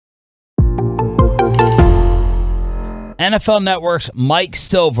NFL Network's Mike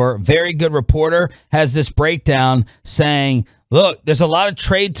Silver, very good reporter, has this breakdown saying, look, there's a lot of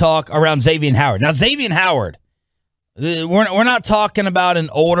trade talk around Xavien Howard. Now, Xavien Howard, we're not talking about an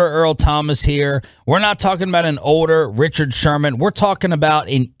older Earl Thomas here. We're not talking about an older Richard Sherman. We're talking about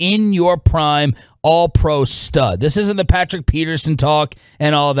an in-your-prime all-pro stud. This isn't the Patrick Peterson talk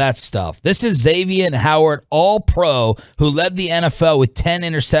and all that stuff. This is Xavien Howard, all-pro, who led the NFL with 10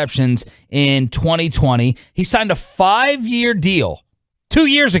 interceptions in 2020. He signed a 5-year deal 2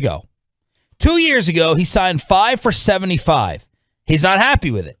 years ago. 2 years ago, he signed 5 for $75. He's not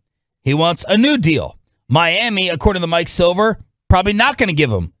happy with it. He wants a new deal. Miami, according to Mike Silver, probably not going to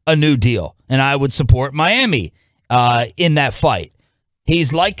give him a new deal, and I would support Miami in that fight.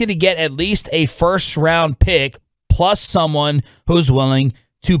 He's likely to get at least a first-round pick plus someone who's willing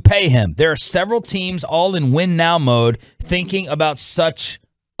to pay him. There are several teams all in win-now mode thinking about such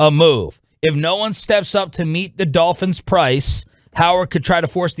a move. If no one steps up to meet the Dolphins' price, Howard could try to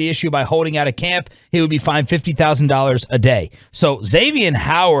force the issue by holding out of camp. He would be fined $50,000 a day. So Xavien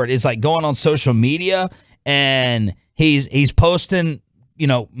Howard is like going on social media and he's posting,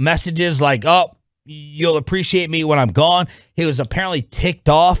 messages like, "Oh, you'll appreciate me when I'm gone." He was apparently ticked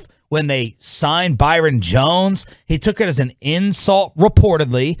off when they signed Byron Jones. He took it as an insult,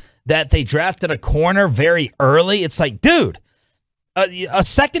 reportedly, that they drafted a corner very early. It's like, dude, a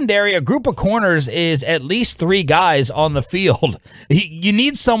secondary, a group of corners is at least 3 guys on the field. You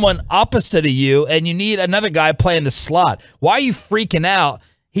need someone opposite of you, and you need another guy playing the slot. Why are you freaking out?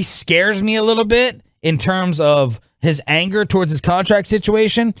 He scares me a little bit in terms of his anger towards his contract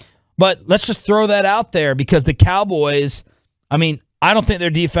situation, but let's just throw that out there because the Cowboys, I don't think their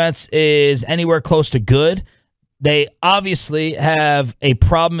defense is anywhere close to good. They obviously have a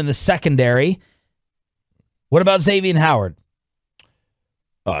problem in the secondary. What about Xavien Howard?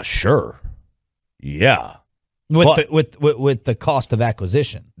 Sure. Yeah. With the cost of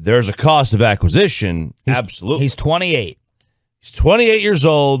acquisition. There's a cost of acquisition. Absolutely. He's 28. He's 28 years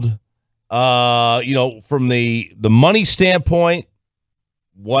old. From the money standpoint,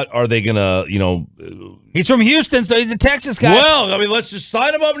 what are they going to, He's from Houston, so he's a Texas guy. Well, let's just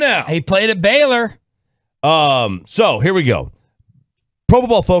sign him up now. He played at Baylor. So here we go. Pro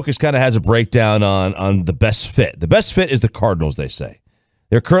Football Focus kind of has a breakdown on the best fit. The best fit is the Cardinals, they say.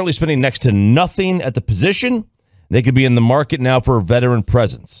 They're currently spending next to nothing at the position. They could be in the market now for a veteran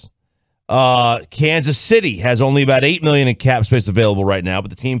presence. Kansas City has only about $8 million in cap space available right now, but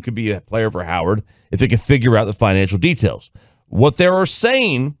the team could be a player for Howard if they can figure out the financial details. What they are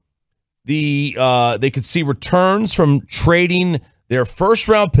saying, they could see returns from trading their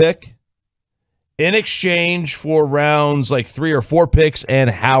first-round pick in exchange for rounds like 3 or 4 picks and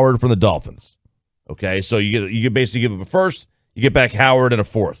Howard from the Dolphins. Okay, so you could basically give up a first. You get back Howard and a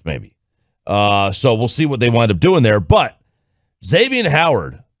 4th, maybe. So we'll see what they wind up doing there. But Xavien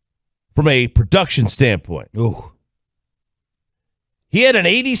Howard, from a production standpoint, he had an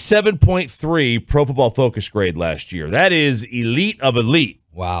 87.3 Pro Football Focus grade last year. That is elite of elite.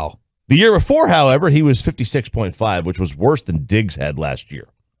 Wow. The year before, however, he was 56.5, which was worse than Diggs had last year.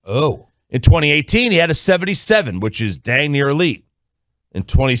 Oh. In 2018, he had a 77, which is dang near elite. In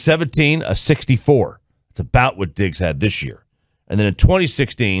 2017, a 64. It's about what Diggs had this year. And then in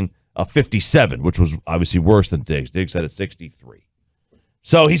 2016, a 57, which was obviously worse than Diggs. Diggs had a 63.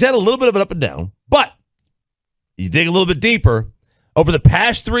 So he's had a little bit of an up and down, but you dig a little bit deeper. Over the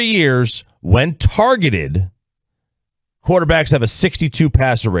past 3 years, when targeted, quarterbacks have a 62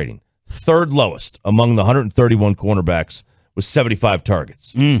 passer rating, 3rd lowest among the 131 cornerbacks with 75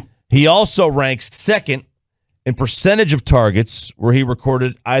 targets. He also ranks 2nd in percentage of targets where he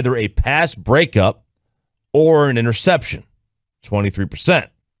recorded either a pass breakup or an interception. 23%.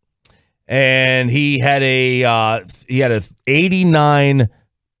 And he had a 89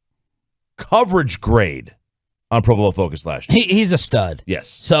 coverage grade on Pro Football Focus last year. He's a stud. Yes.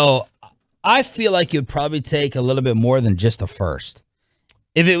 So I feel like you'd probably take a little bit more than just a first.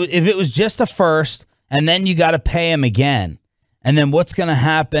 If it was just a first and then you got to pay him again, and then what's going to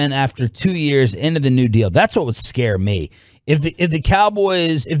happen after 2 years into the new deal? That's what would scare me. If the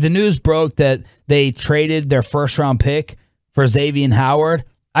Cowboys, if the news broke that they traded their first-round pick for Xavien Howard,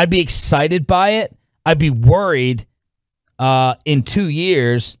 I'd be excited by it. I'd be worried in 2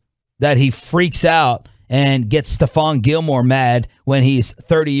 years that he freaks out and gets Stephon Gilmore mad when he's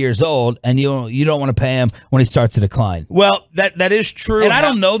 30 years old and you don't want to pay him when he starts to decline. Well, that is true. And I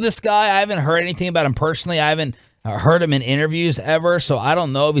don't know this guy. I haven't heard anything about him personally. I haven't heard him in interviews ever, so I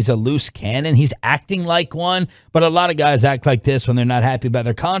don't know if he's a loose cannon. He's acting like one, but a lot of guys act like this when they're not happy about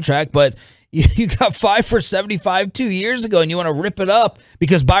their contract. But you got 5 for $75 2 years ago, and you want to rip it up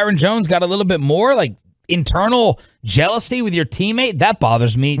because Byron Jones got a little bit more? Like, internal jealousy with your teammate, that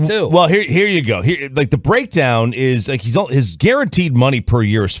bothers me too. Well, here you go. Here, like the breakdown is like his guaranteed money per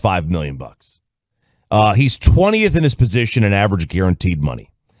year is $5 million. He's 20th in his position in average guaranteed money.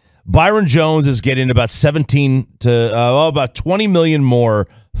 Byron Jones is getting about 17 to about 20 million more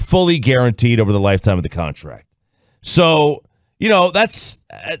fully guaranteed over the lifetime of the contract. So, that's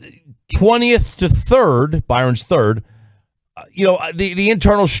 20th to third, Byron's third. The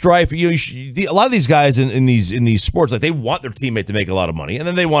internal strife, a lot of these guys in these sports, like they want their teammate to make a lot of money, and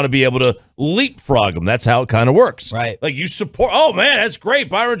then they want to be able to leapfrog them. That's how it kind of works. Right. Like you support, oh man, that's great.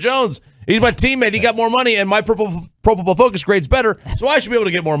 Byron Jones, he's my teammate. He got more money, and my Pro Football Focus grade's better, so I should be able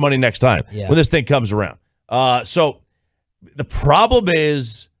to get more money next time when this thing comes around. So the problem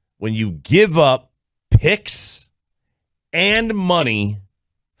is when you give up picks and money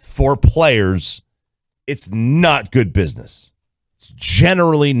for players, it's not good business. It's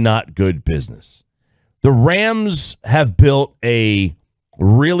generally not good business. The Rams have built a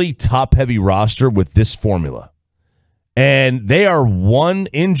really top-heavy roster with this formula. And they are one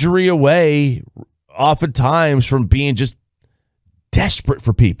injury away oftentimes from being just desperate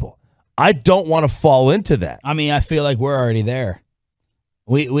for people. I don't want to fall into that. I mean, I feel like we're already there.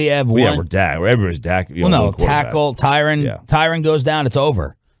 We have one. Yeah, we're Dak. Everybody's Dak. Well, no, tackle, Tyron. Yeah. Tyron goes down, it's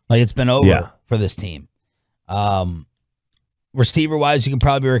over. Like, it's been over for this team. Receiver-wise, you can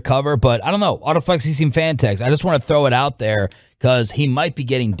probably recover, but I don't know. Autoflexy seem Fantex. I just want to throw it out there because he might be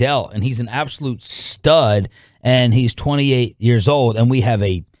getting dealt, and he's an absolute stud, and he's 28 years old, and we have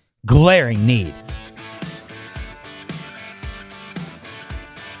a glaring need.